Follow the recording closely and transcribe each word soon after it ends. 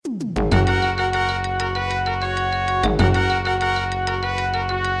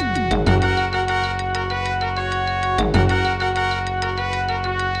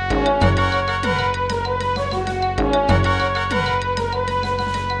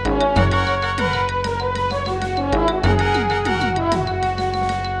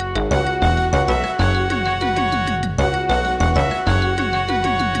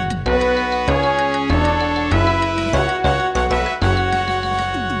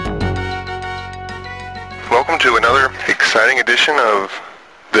exciting edition of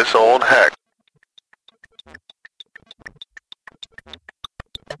This Old Hack.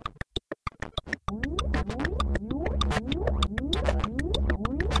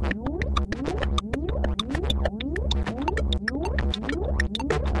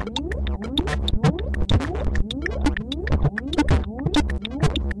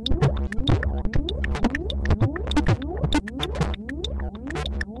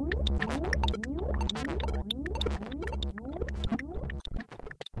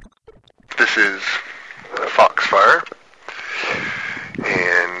 This is Foxfire,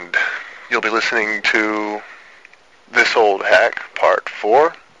 and you'll be listening to This Old Hack, Part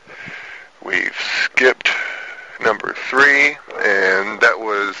 4. We've skipped number 3, and that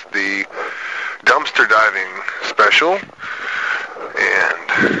was the dumpster diving special. And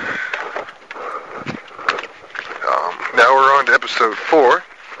now we're on to episode 4.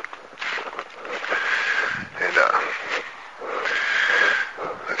 And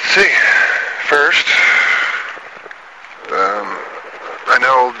let's see. First, I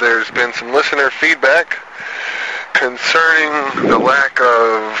know there's been some listener feedback concerning the lack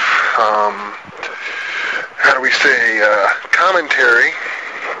of, commentary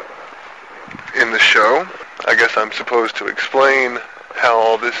in the show. I guess I'm supposed to explain how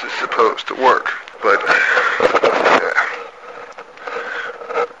all this is supposed to work, but, yeah.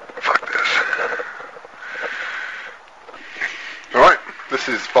 Fuck this. Alright, this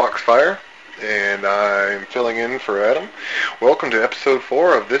is Foxfire, and I'm filling in for Adam. Welcome to episode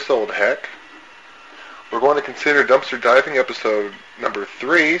 4 of This Old Hack. We're going to consider dumpster diving episode number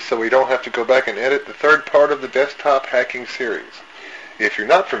 3, so we don't have to go back and edit the third part of the desktop hacking series. If you're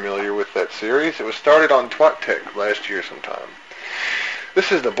not familiar with that series, it was started on Twat Tech last year sometime.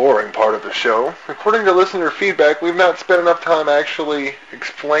 This is the boring part of the show. According to listener feedback, we've not spent enough time actually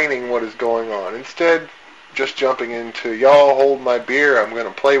explaining what is going on. Instead, just jumping into, y'all hold my beer, I'm going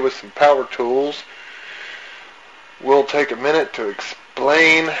to play with some power tools. We'll take a minute to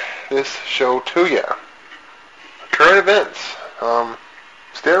explain this show to you. Current events,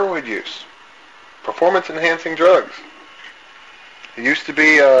 steroid use, performance-enhancing drugs. It used to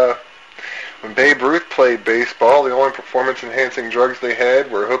be, when Babe Ruth played baseball, the only performance-enhancing drugs they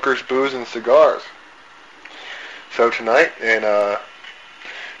had were hookers, booze, and cigars. So tonight, in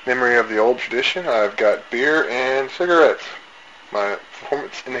memory of the old tradition, I've got beer and cigarettes, my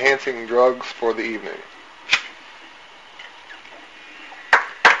performance-enhancing drugs for the evening.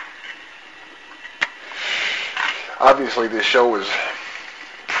 Obviously, this show was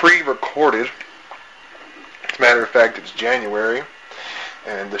pre-recorded. As a matter of fact, it's January,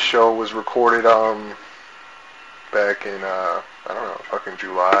 and the show was recorded back in, fucking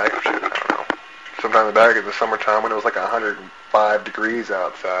July. Shit, I don't know. Sometime back in the summertime when it was like 105 degrees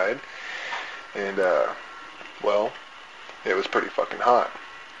outside. And, well, it was pretty fucking hot.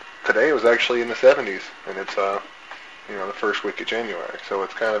 Today it was actually in the 70s, and it's, the first week of January, so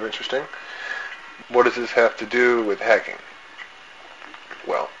it's kind of interesting. What does this have to do with hacking?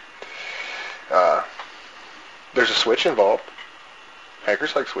 Well, there's a switch involved.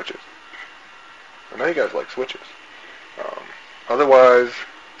 Hackers like switches. I know you guys like switches. Otherwise,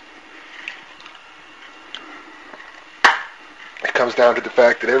 it comes down to the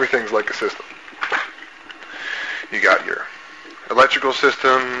fact that everything's like a system. You got your electrical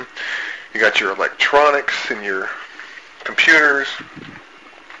system, you got your electronics and your computers,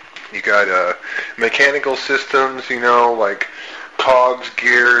 you got mechanical systems, like cogs,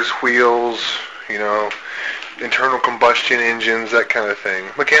 gears, wheels, internal combustion engines, that kind of thing.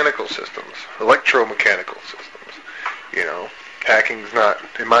 Mechanical systems, electromechanical systems. Hacking's not,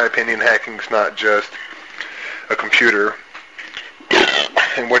 in my opinion, hacking's not just a computer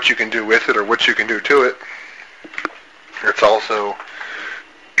and what you can do with it or what you can do to it. It's also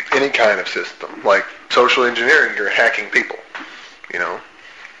any kind of system, like social engineering. You're hacking people,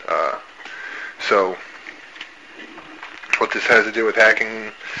 So what this has to do with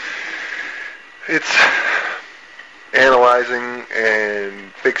hacking, it's analyzing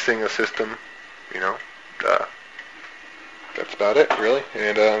and fixing a system, that's about it, really.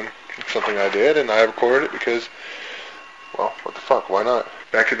 And it's something I did, and I recorded it because, well, what the fuck, why not?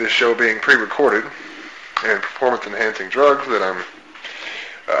 Back to this show being pre-recorded and performance-enhancing drugs that I'm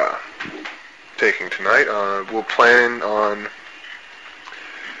taking tonight. We'll plan on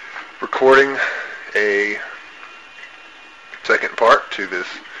recording a second part to this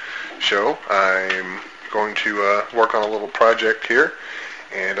show. I'm going to work on a little project here,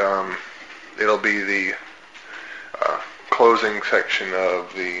 and it'll be the closing section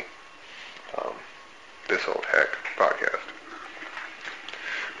of the This Old Hack podcast,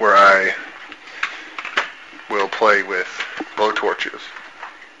 where I will play with blow torches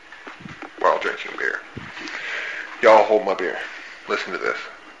while drinking beer. Y'all hold my beer. Listen to this.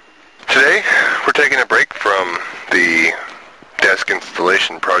 Today, we're taking a break from the desk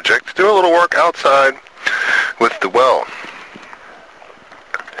installation project to do a little work outside with the well.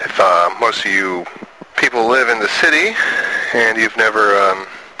 If most of you people live in the city and you've never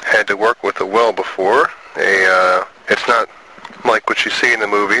had to work with a well before, it's not like what you see in the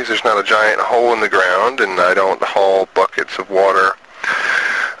movies. There's not a giant hole in the ground, and I don't haul buckets of water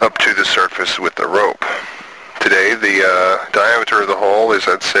up to the surface with a rope. Today, the diameter of the hole is,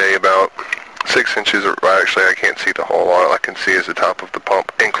 I'd say, about 6 inches. Actually, I can't see the hole. All I can see is the top of the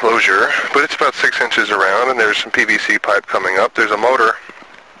pump enclosure, but it's about 6 inches around, and there's some PVC pipe coming up. There's a motor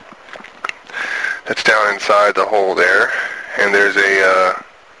that's down inside the hole there, and there's a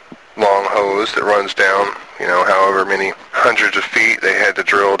long hose that runs down, however many hundreds of feet they had to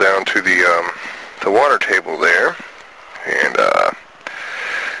drill down to the water table there. And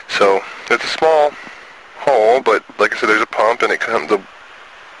so it's a small hole, but like I said, there's a pump, and the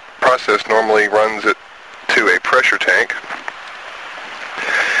process normally runs it to a pressure tank,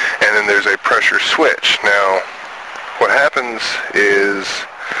 and then there's a pressure switch. Now, what happens is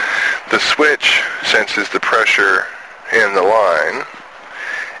the switch senses the pressure in the line,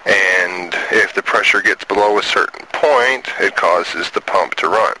 and if the pressure gets below a certain point, it causes the pump to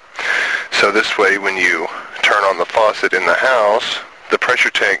run. So this way, when you turn on the faucet in the house, the pressure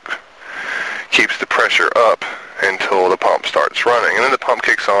tank keeps the pressure up until the pump starts running. And then the pump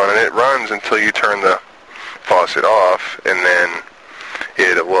kicks on, and it runs until you turn the faucet off, and then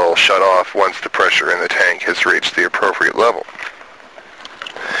it will shut off once the pressure in the tank has reached the appropriate level.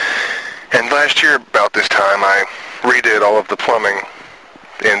 And last year, about this time, I redid all of the plumbing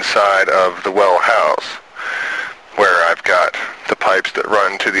inside of the well house, where I've got the pipes that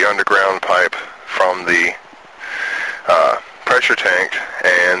run to the underground pipe from the pressure tank,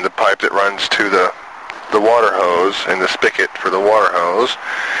 and the pipe that runs to the water hose, and the spigot for the water hose,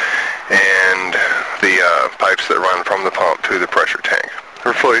 and the pipes that run from the pump to the pressure tank.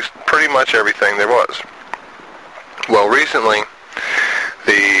 Replaced pretty much everything there was. Well, recently,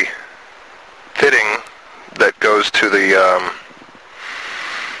 the fitting that goes to the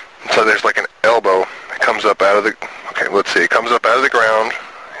so there's like an elbow. It comes up out of the it comes up out of the ground,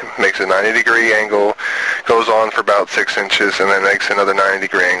 makes a 90-degree angle, goes on for about 6 inches, and then makes another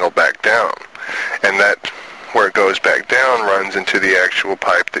 90-degree angle back down. And that, where it goes back down, runs into the actual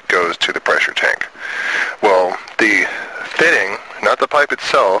pipe that goes to the pressure tank. Well, the fitting, not the pipe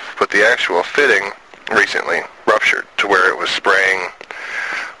itself, but the actual fitting, recently ruptured to where it was spraying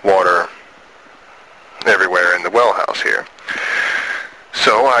water everywhere in the well house here.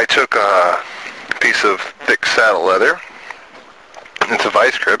 So I took a piece of thick saddle leather and some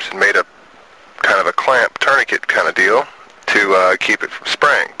vice grips and made a kind of a clamp tourniquet kind of deal to keep it from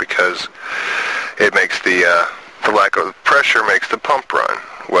spraying, because it makes the lack of pressure makes the pump run.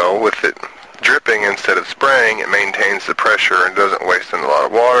 Well, with it dripping instead of spraying, it maintains the pressure and doesn't waste a lot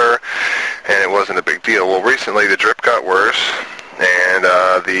of water, and it wasn't a big deal. Well, recently the drip got worse, and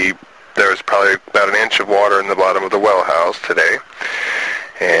there was probably about an inch of water in the bottom of the well house today,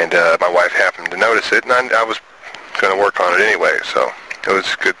 and my wife happened to notice it, and I was going to work on it anyway, so it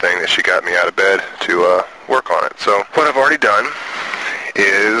was a good thing that she got me out of bed to work on it. So what I've already done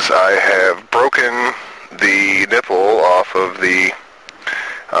is I have broken the nipple off of the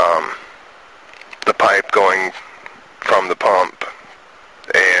pipe going from the pump,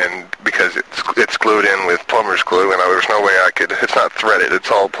 and because it's glued in with plumber's glue, and there's no way I could, it's not threaded, it's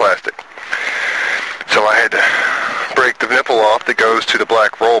all plastic. So I had to break the nipple off that goes to the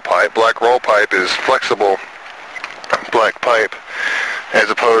black roll pipe. Black roll pipe is flexible black pipe, as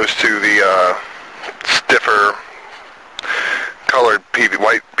opposed to the stiffer colored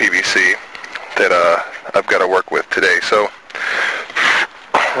white PVC that I've got to work with today. So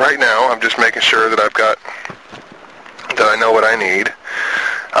right now I'm just making sure that that I know what I need.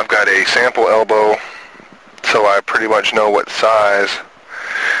 I've got a sample elbow, so I pretty much know what size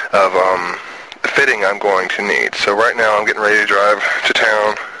of fitting I'm going to need. So right now I'm getting ready to drive to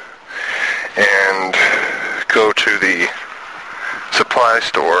town and go to the supply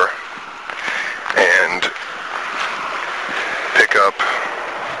store and pick up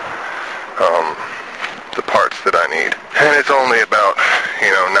the parts that I need. And it's only about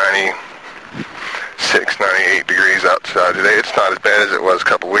 96, 98 degrees outside today. It's not as bad as it was a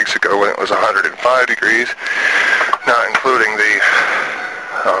couple weeks ago when it was 105 degrees, not including the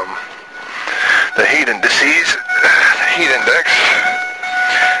heat indices, the heat index.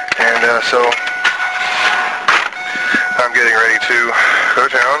 And so I'm getting ready to go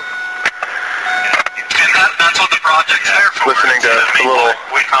to town. And that's listening to a little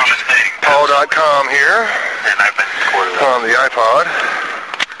Paul.com here on the iPod.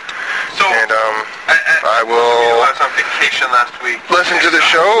 And I will listen to the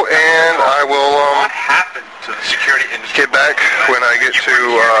show, and I will get back when I get to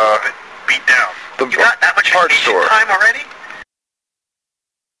the parts store.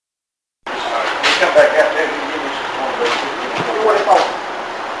 Come back out there and give us what do you call it?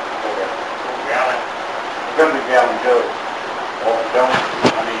 Gallon jug. Or don't,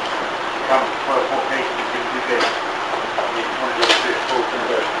 I mean, come 12 cases, you can do that. Get 20 to 6 full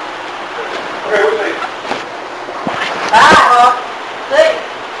through there. Okay, we'll see. Bye, Huck. See.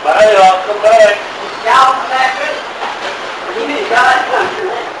 Bye, y'all. Come back. Y'all come back with us. You need to go out and come to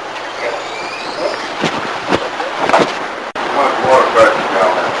that. How much water pressure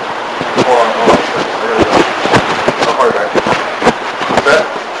now? Hold on. There we go. How far back? What's that?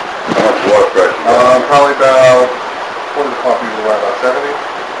 How much water pressure? Probably about, what is the pump usually around, about 70,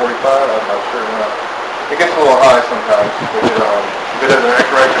 45? I'm not sure now. It gets a little high sometimes. If it doesn't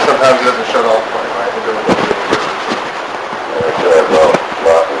act right, because sometimes it doesn't shut off quite right. It doesn't really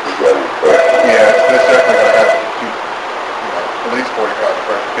yeah, it's definitely going to have to keep, at least 45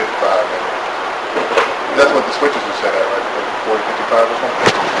 pressure, 55 maybe. That's what the switches are set at, right? 40, 55 or something?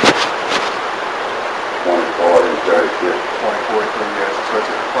 24 and 36. 20, 43, yes. So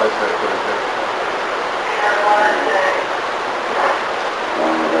it's a place that put it there.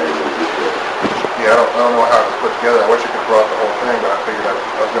 Yeah, I don't know how it was put together. I wish I could have brought the whole thing, but I figured I was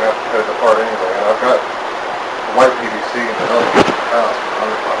going to have to cut it apart anyway. And I've got the white PVC in the other house from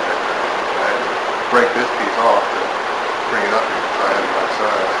another project. I had to break this piece off to bring it up here because I had it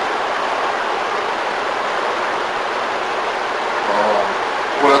outside.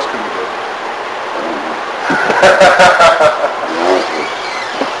 What else could we do?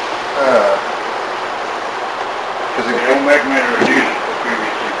 Because it don't make me reduce the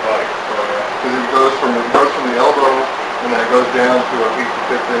PVC pipe. Because it goes from the elbow, and then it goes down to a piece that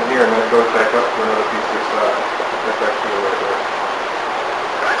fits in here, and then it goes back up to another piece this side. That's actually the way it goes.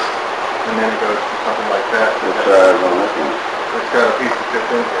 And then it goes to something like that. Which side on this one? It's got a piece that fits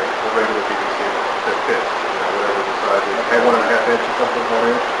in here, a regular PVC that fits, whatever the size is. Okay, 1.5 inch or something,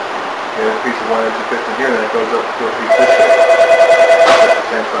 1 inch. And there's a piece of 1 inch that fits in here, and then it goes up to a piece this way. That's the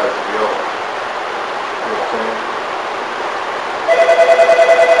same size as the other. You know what I'm saying?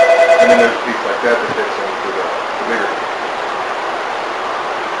 And then there's a piece like that that fits into the bigger piece.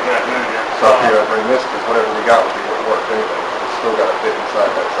 So I figured I'd bring this because whatever we got would be what worked anyway. It's still got to fit inside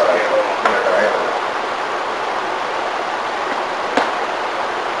that size. In that diameter.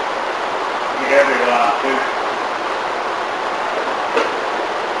 You have it on too.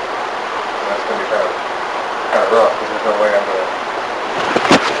 And that's going to be kind of rough because there's no way I'm going to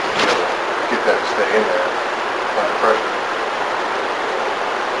get that to stay in there under pressure.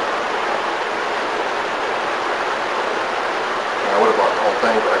 I would have bought the whole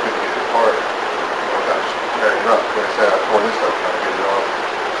thing, but I couldn't get it apart. Without tearing it up. Like I said, I tore this up trying to get it off.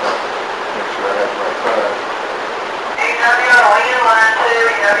 So, make sure I had the right size.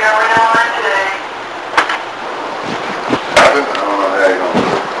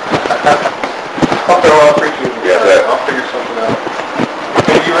 I'll appreciate it. Yeah, I'll figure something out.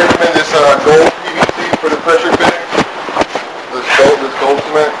 Can you recommend this gold PVC for the pressure fitting? This gold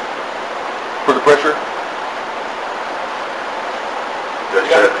cement for the pressure?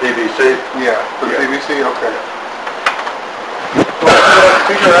 That's PVC? Yeah, for the PVC? Okay. Well,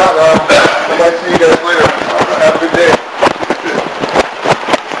 figure out. I might see you guys later. Have a good day.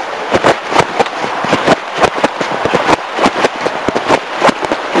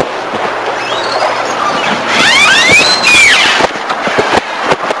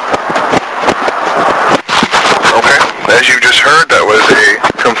 Okay, as you just heard, that was a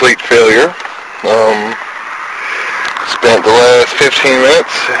complete failure. Spent the last 15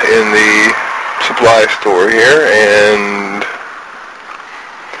 minutes in the supply store here and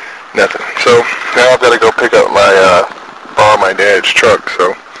nothing. So now I've got to go pick up borrow my dad's truck.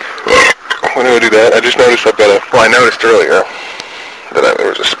 So when do I do that? I just noticed I noticed earlier that there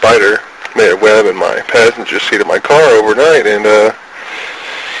was a spider made a web in my passenger seat of my car overnight, and I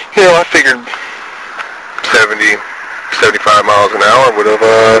figured 70, 75 miles an hour would have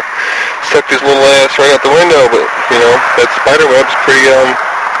sucked his little ass right out the window, but that spider web's pretty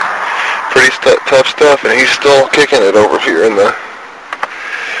tough stuff, and he's still kicking it over here in the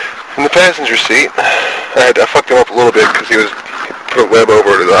passenger seat. I fucked him up a little bit because he put a web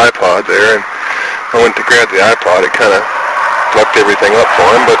over to the iPod there, and I went to grab the iPod. It kind of fucked everything up for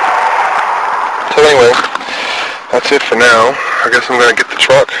him, but so anyway, that's it for now. I guess I'm gonna get the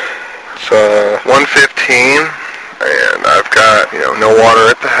truck. It's 1:15, and I've got no water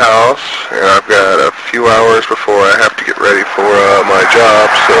at the house, and I've got a few hours before I have to get ready for my job.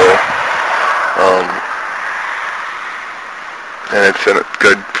 So, and it's a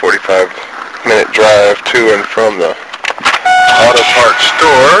good 45-minute drive to and from the auto parts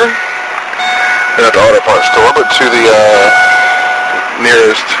store. Not the auto parts store, but to the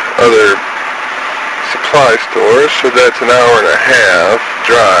nearest other supply store. So that's an hour and a half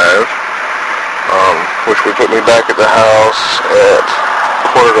drive, which would put me back at the house at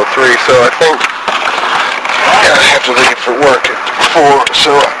 2:45. So I think I have to leave for work at 4.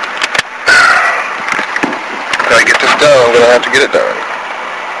 So gotta get this done. I'm gonna have to get it done.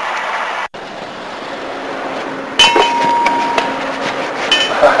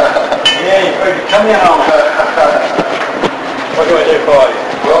 Yeah, you better come in on. What do I do for you?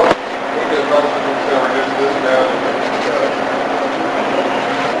 Well, we just reduce this down.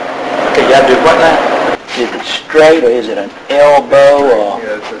 Okay, you gotta do what now? Is it straight or is it an elbow or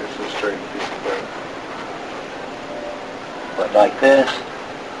Yeah, it's a straight piece of bread. what, like this?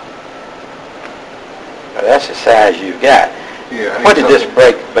 Well, that's the size you've got. Yeah. What did this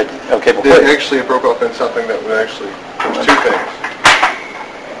break? But okay, but what? Actually, it broke off in something that would actually. There's two things.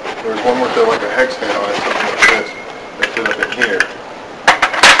 There was one with like a hex handle and something like this that fit up in here.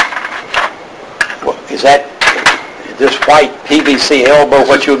 What, is this white PVC elbow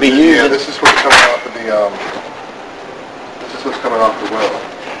what you'll be using? Yeah, this is what's coming off of the this is what's coming off the well.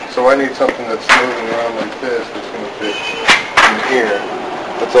 So I need something that's moving around like this that's going to fit in here.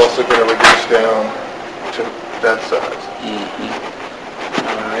 That's also going to reduce down to that size. Mm-hmm.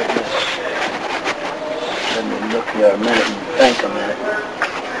 All right, let me look here a minute and think a minute.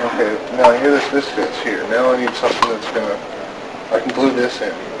 Okay, now here this fits here. Now I need something that's going to, I can glue this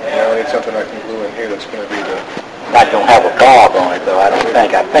in. Now I need something I can glue in here that's going to be the... I don't have a bob on it though, I don't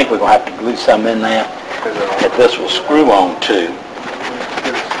think. I think we're going to have to glue some in there that this will screw on to.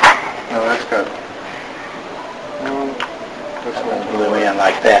 No, that's got... No, that's not Glue in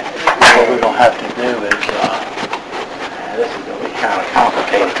like that. What we're going to have to do is, this is going to be kind of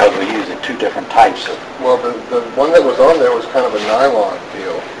complicated because we're using two different types of... Well, the one that was on there was kind of a nylon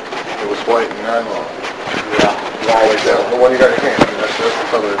deal. It was white and nylon. Yeah. Like that. The one you got in your hand. I mean, that's the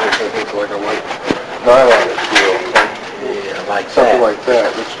color it is. I think it's like a white nylon deal. Yeah, like Something that. like that.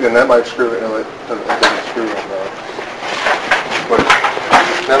 And that might screw it. No, it doesn't screw in though. But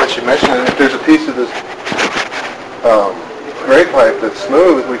now that you mention it, if there's a piece of this gray pipe that's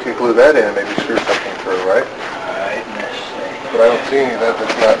smooth, we could glue that in and maybe screw something through, right? Alright, let's see. But I don't see any of that.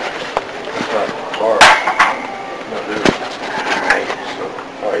 That's not hard. No, dude.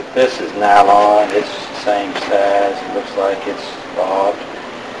 Alright, this is nylon. It's the same size. It looks like it's bobbed.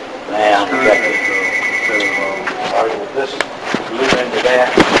 Now, we got this glue into that.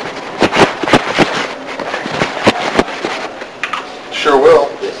 Sure will.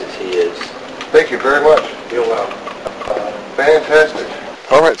 This is his. Thank you very much. You're welcome. Fantastic.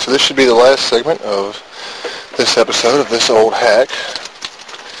 All right, so this should be the last segment of this episode of This Old Hack.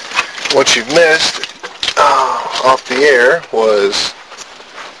 What you've missed off the air was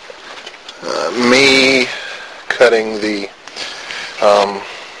me cutting the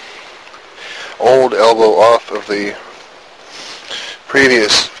old elbow off of the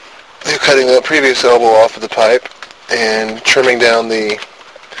previous elbow off of the pipe and trimming down the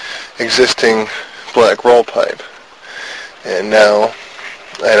existing black roll pipe. And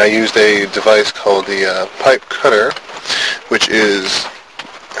I used a device called the pipe cutter, which is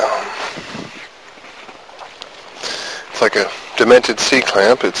it's like a demented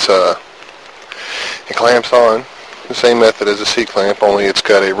C-clamp. It clamps on the same method as a C-clamp, only it's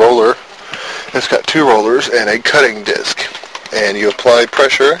got a roller. It's got two rollers and a cutting disc, and you apply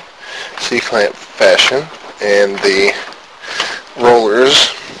pressure C-clamp fashion, and the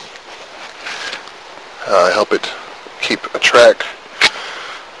rollers help it keep a track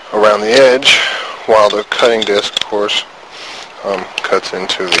around the edge, while the cutting disc, of course, cuts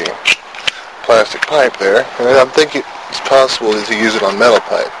into the plastic pipe there. And I think it's possible to use it on metal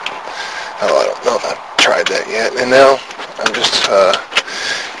pipe. Oh, I don't know if I've tried that yet. And now I'm just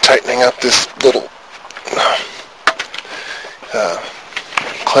tightening up this little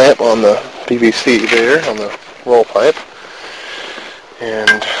clamp on the PVC there, on the roll pipe.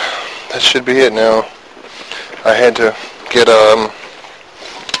 And that should be it now. I had to get some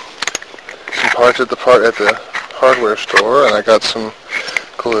parts at the hardware store, and I got some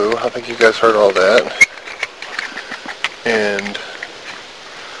glue. I think you guys heard all that. And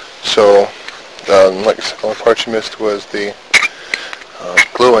so, like I said, the only part you missed was the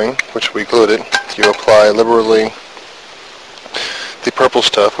gluing, which we glued it. You apply liberally the purple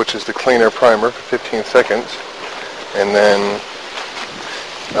stuff, which is the cleaner primer, for 15 seconds, and then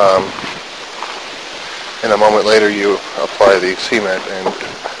and a moment later you apply the cement and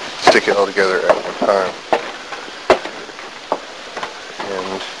stick it all together at one time.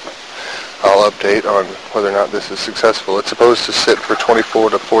 And I'll update on whether or not this is successful. It's supposed to sit for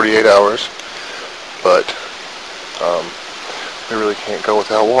 24 to 48 hours, but we really can't go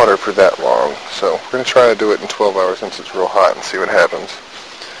without water for that long. So we're going to try to do it in 12 hours since it's real hot and see what happens.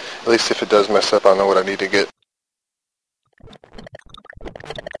 At least if it does mess up, I'll know what I need to get.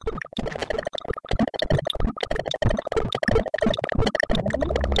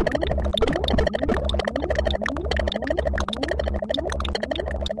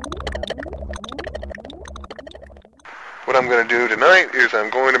 What I'm going to do tonight is I'm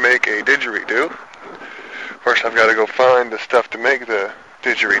going to make a didgeridoo. First I've got to go find the stuff to make the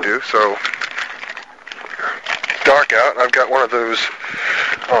didgeridoo. So it's dark out. I've got one of those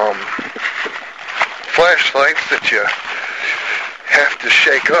flashlights that you have to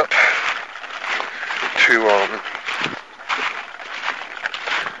shake up to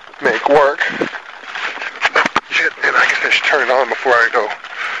make work. Shit, and I guess I should turn it on before I go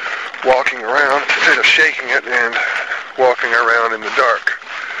walking around instead of shaking it and walking around in the dark.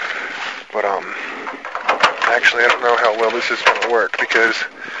 But actually I don't know how well this is going to work, because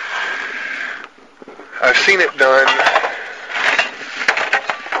I've seen it done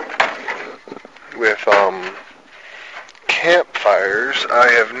with campfires.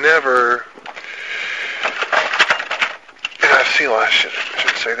 I have never, and I've seen, well, I should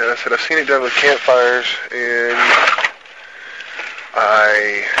say that. I said I've seen it done with campfires, and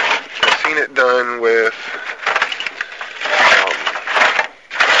I've seen it done with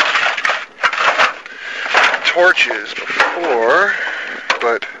torches before,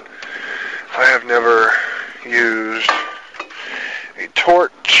 but I have never used a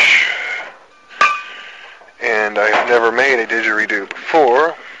torch, and I have never made a didgeridoo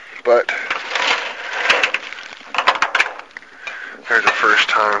before, but there's a first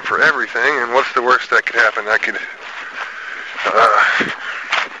time for everything, and what's the worst that could happen? I could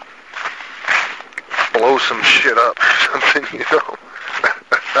blow some shit up or something, you know.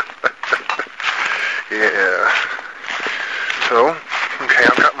 Yeah. So, okay,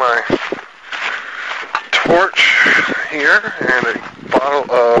 I've got my torch here and a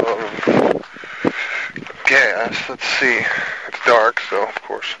bottle of gas. Let's see. It's dark, so of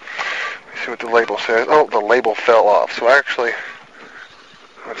course, let me see what the label says. Oh, the label fell off. So actually,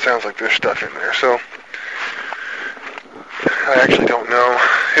 it sounds like there's stuff in there. So, I actually don't know.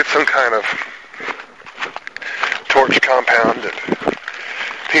 It's some kind of torch compound that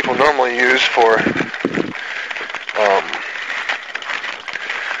people normally use for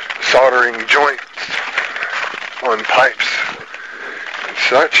soldering joints on pipes and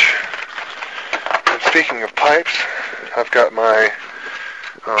such. And speaking of pipes, I've got my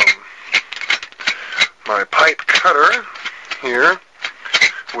my pipe cutter here,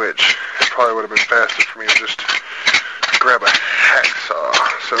 which probably would have been faster for me to just grab a hacksaw.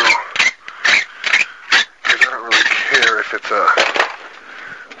 So, because I don't really care if it's a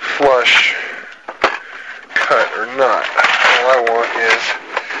flush cut or not. All I want is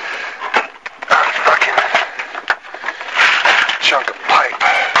a fucking chunk of pipe.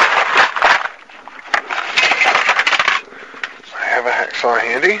 I have a hacksaw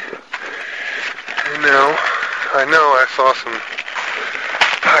handy. And now, I know I saw some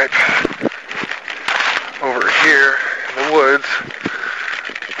pipe over here in the woods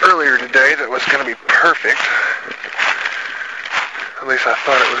earlier today that was going to be perfect. At least I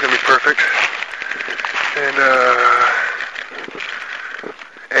thought it was going to be perfect. And,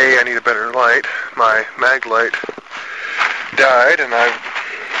 I need a better light. My mag light died, and I'm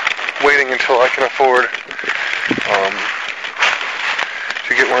waiting until I can afford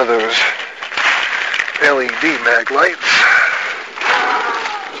to get one of those LED mag lights.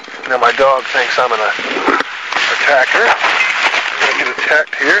 Now my dog thinks I'm an attacker. I'm going to get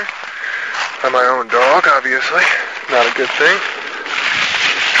attacked here by my own dog, obviously. Not a good thing.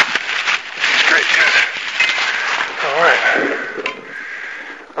 Great, good. Alright.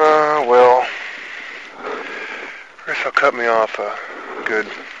 Well, I guess I'll cut me off a good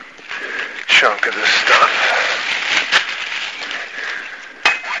chunk of this stuff.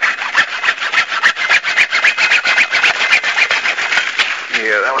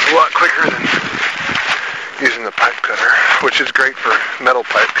 Yeah, that was a lot quicker than using the pipe cutter, which is great for metal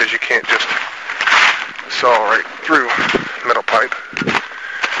pipe because you can't just saw right through metal pipe.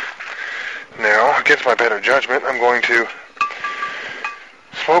 Now, against my better judgment, I'm going to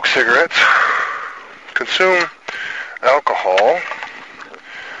smoke cigarettes, consume alcohol,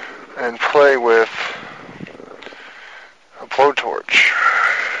 and play with a blowtorch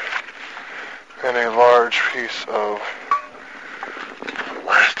and a large piece of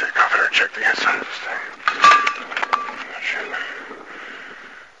plastic. I better check the inside of this thing. Shit.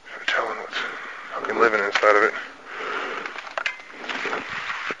 I'm telling what's fucking living inside of it.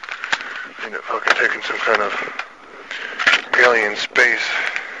 End up fucking taking some kind of alien space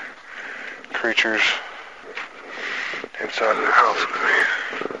creatures inside the house with me.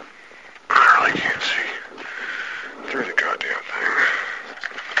 I really can't see through the goddamn thing.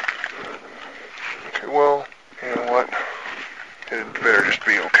 Okay, well, you know what? It'd better just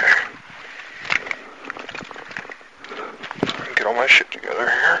be okay. Get all my shit together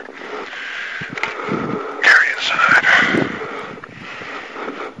here. Carry inside.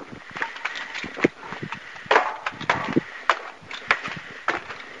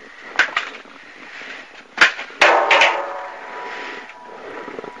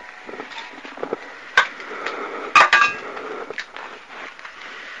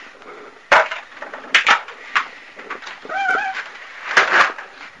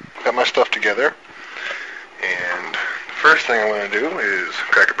 Got my stuff together, and the first thing I'm going to do is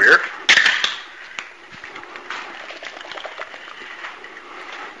crack a beer.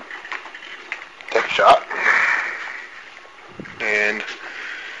 Take a shot, and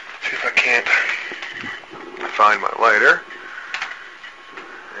see if I can't find my lighter.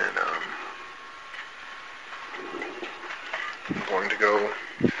 And I'm going to go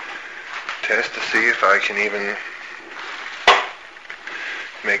test to see if I can even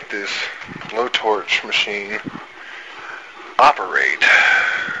make this blowtorch machine operate.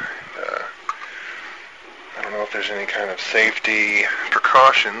 I don't know if there's any kind of safety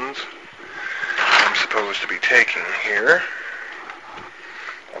precautions I'm supposed to be taking here.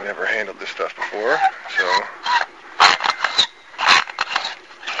 I've never handled this stuff before, so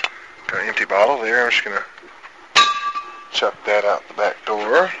got an empty bottle there. I'm just gonna chuck that out the back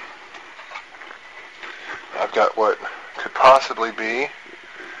door. I've got what could possibly be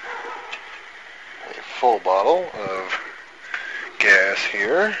full bottle of gas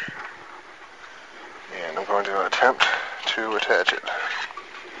here, and I'm going to attempt to attach it.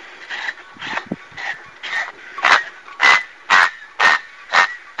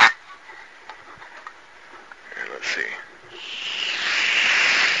 And let's see.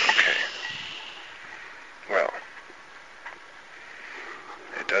 Okay. Well,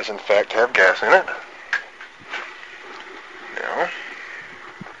 it does in fact have gas in it. Now,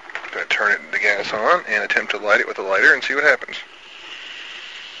 I'm going to turn the gas on and attempt to light it with a lighter and see what happens.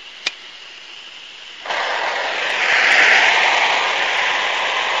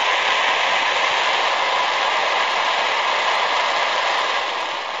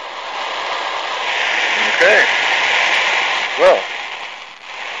 Okay. Well,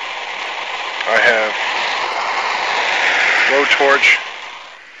 I have blowtorch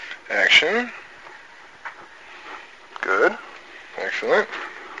action. Good. Excellent.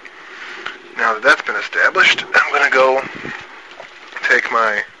 Now that that's been established, I'm going to go take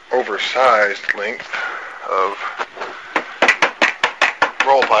my oversized length of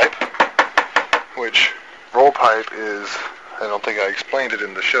roll pipe, which roll pipe is, I don't think I explained it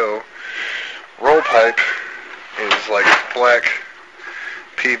in the show, roll pipe is like black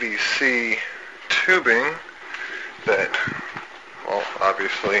PVC tubing that, well,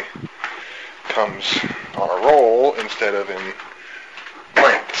 obviously comes on a roll instead of in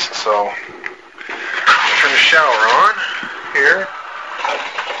lengths. So turn the shower on here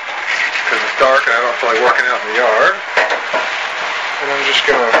because it's dark and I don't feel like working out in the yard. And I'm just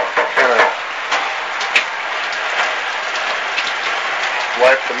going to kind of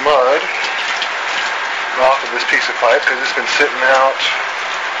wipe the mud off of this piece of pipe because it's been sitting out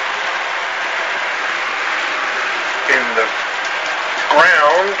in the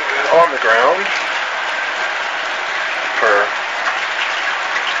ground, on the ground for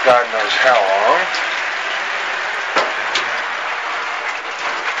God knows how long.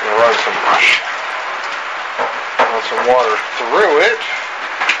 I'm going to run some water through it.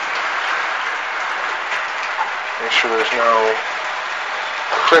 Make sure there's no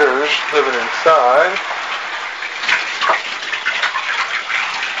critters living inside.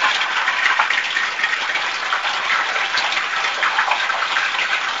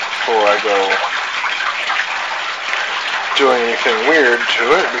 Before I go doing anything weird to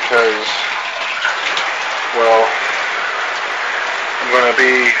it, because, well, I'm going to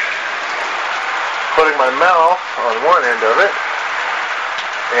be putting my mouth on one end of it,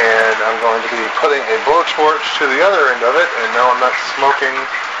 and I'm going to be putting a blowtorch to the other end of it, and no, I'm not smoking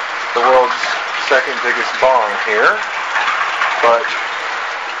the world's second biggest bong here, but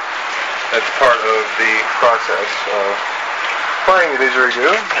That's part of the process of playing the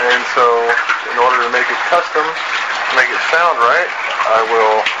didgeridoo, and so in order to make it custom, to make it sound right, I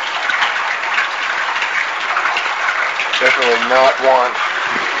will definitely not want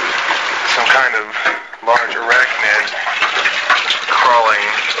some kind of large arachnid crawling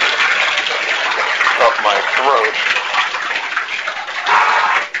up my throat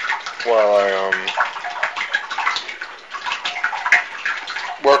while I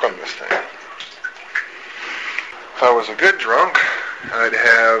work on this thing. If I was a good drunk, I'd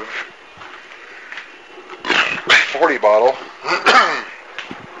have a 40 bottle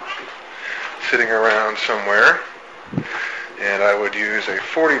sitting around somewhere, and I would use a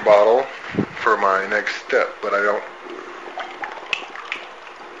 40 bottle for my next step, but I don't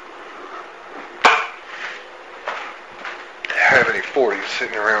have any 40s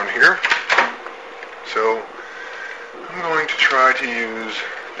sitting around here, so I'm going to try to use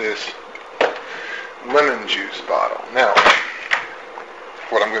this lemon juice bottle. Now,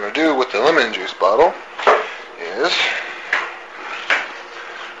 what I'm going to do with the lemon juice bottle is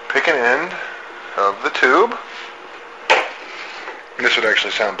pick an end of the tube. And this would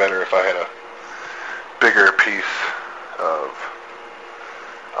actually sound better if I had a bigger piece of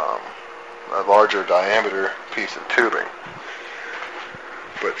a larger diameter piece of tubing.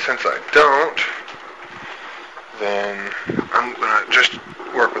 But since I don't, then I'm going to just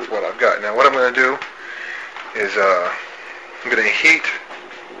work with what I've got. Now what I'm going to do is I'm going to heat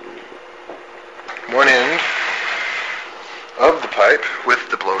one end of the pipe with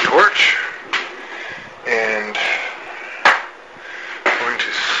the blowtorch, and I'm going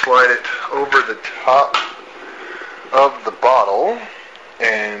to slide it over the top of the bottle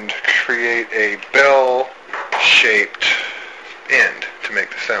and create a bell-shaped end to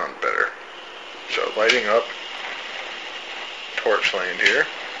make the sound better. So lighting up, torch land here.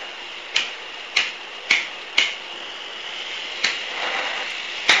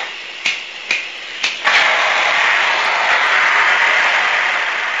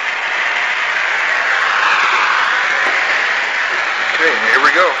 Okay, here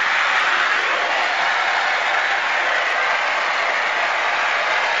we go.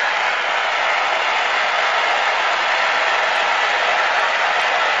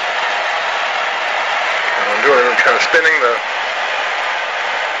 I'm kind of spinning the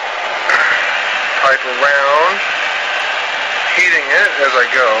pipe around, heating it as I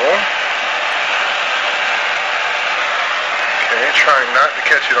go. Okay, trying not to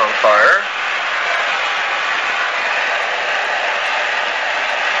catch it on fire.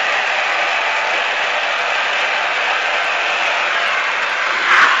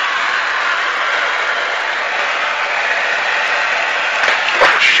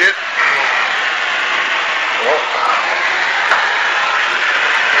 Oh, shit. Well,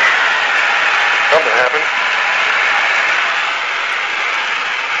 something happened.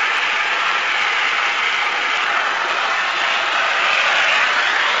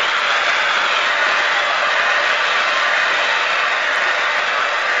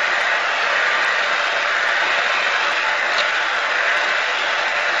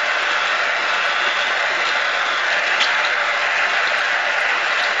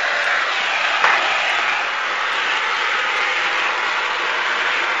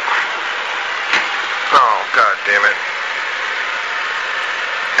 God damn it.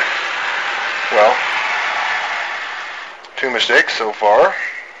 Well, 2 mistakes so far.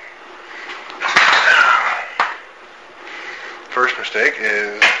 First mistake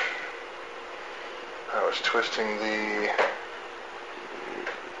is I was twisting the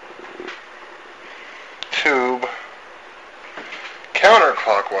tube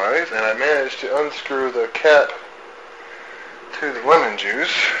counterclockwise, and I managed to unscrew the cap to the lemon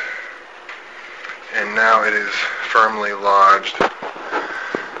juice, and now it is firmly lodged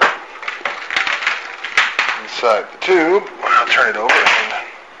inside the tube. I'll turn it over and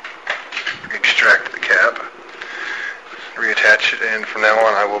extract the cap, reattach it, and from now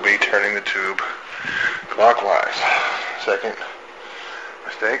on I will be turning the tube clockwise. Second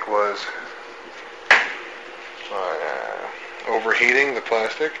mistake was overheating the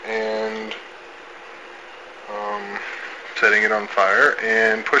plastic and setting it on fire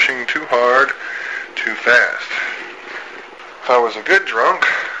and pushing too hard too fast. If I was a good drunk,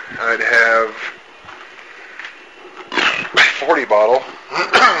 I'd have a 40 bottle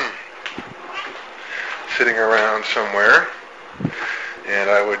sitting around somewhere,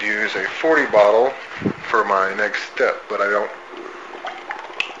 and I would use a 40 bottle for my next step, but I don't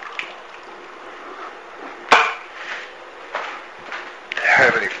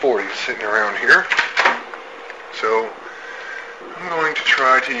have any 40s sitting around here, so I'm going to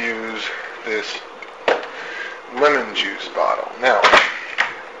try to use this lemon juice bottle. Now,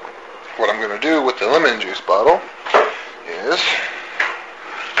 what I'm going to do with the lemon juice bottle is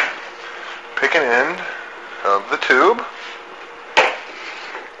pick an end of the tube.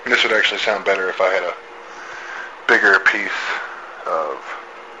 And this would actually sound better if I had a bigger piece of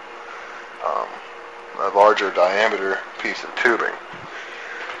a larger diameter piece of tubing.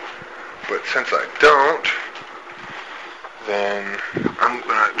 But since I don't, then I'm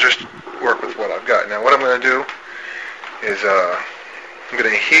going to just work with what I've got. Now what I'm going to do is I'm going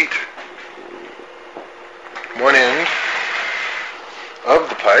to heat one end of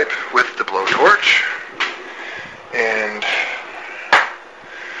the pipe with the blowtorch, and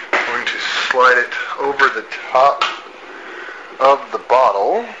I'm going to slide it over the top of the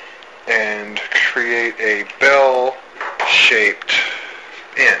bottle and create a bell-shaped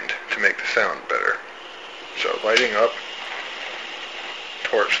end to make the sound better. So lighting up,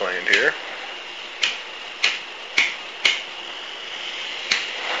 torch land here.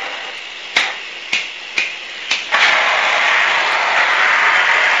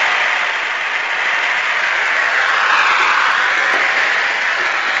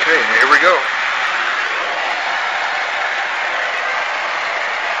 Okay, here we go.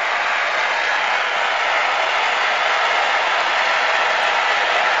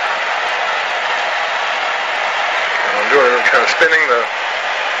 I'm kind of spinning the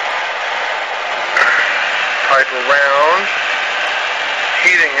pipe around,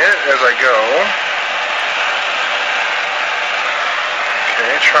 heating it as I go.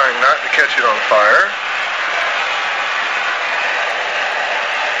 Okay, trying not to catch it on fire.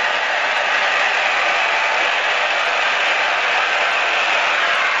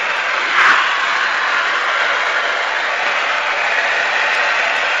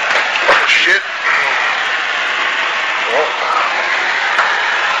 Oh shit. Well,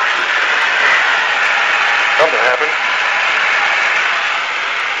 something happened.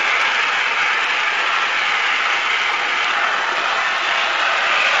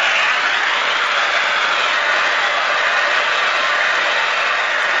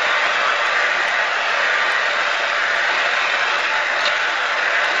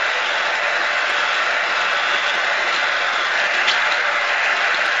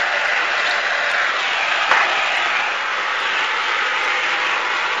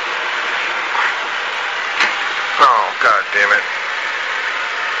 Oh, God damn it.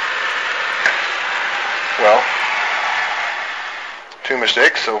 Well, 2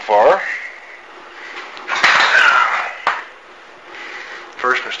 mistakes so far.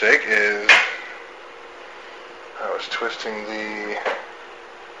 First mistake is I was twisting the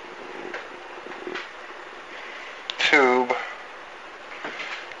tube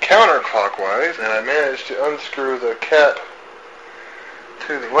counterclockwise, and I managed to unscrew the cap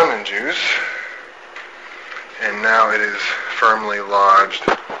to the lemon juice, and now it is firmly lodged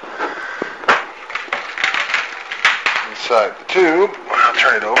inside the tube. I'll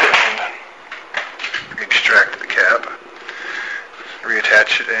turn it over and extract the cap,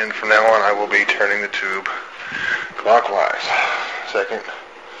 reattach it, and from now on I will be turning the tube clockwise. Second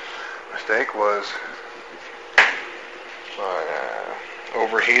mistake was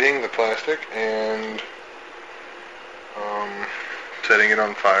overheating the plastic and setting it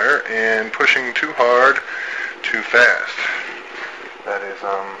on fire and pushing too hard too fast. That is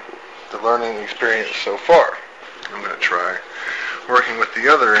the learning experience so far. I'm going to try working with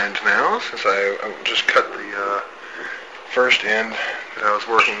the other end now, since I just cut the first end that I was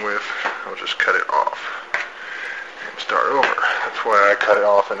working with. I'll just cut it off and start over. That's why I cut it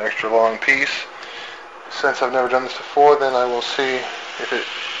off an extra long piece. Since I've never done this before, then I will see if it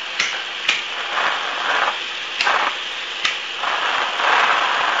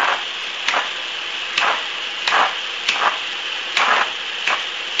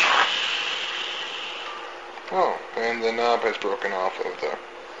and the knob has broken off of the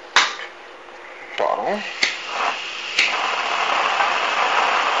bottle.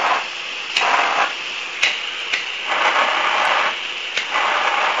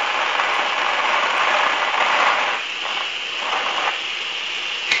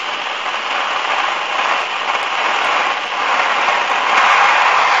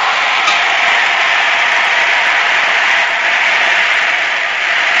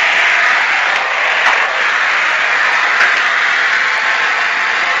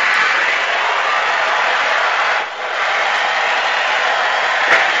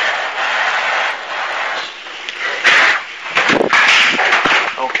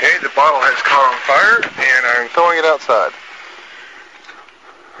 Bottle has caught on fire, and I'm throwing it outside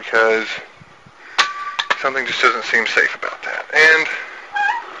because something just doesn't seem safe about that. And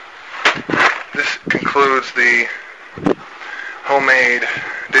concludes the homemade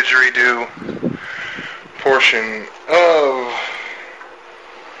didgeridoo portion of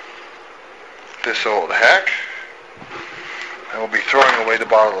this old hack. I will be throwing away the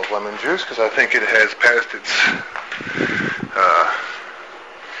bottle of lemon juice because I think it has passed its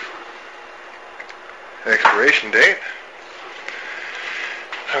expiration date.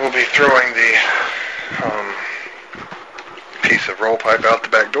 I will be throwing the piece of roll pipe out the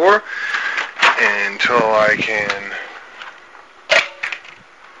back door until I can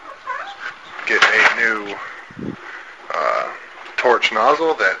get a new torch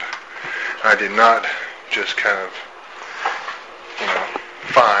nozzle that I did not just kind of,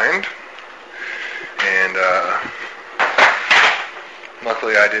 find. And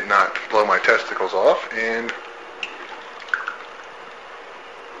luckily I did not blow my testicles off. And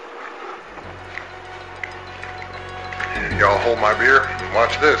y'all hold my beer and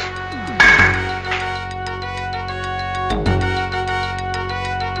watch this.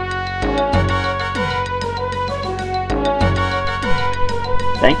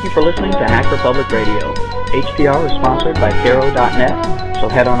 Thank you for listening to Hacker Public Radio. HPR is sponsored by Caro.net, so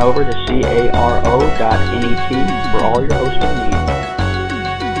head on over to caro.net for all your hosting needs.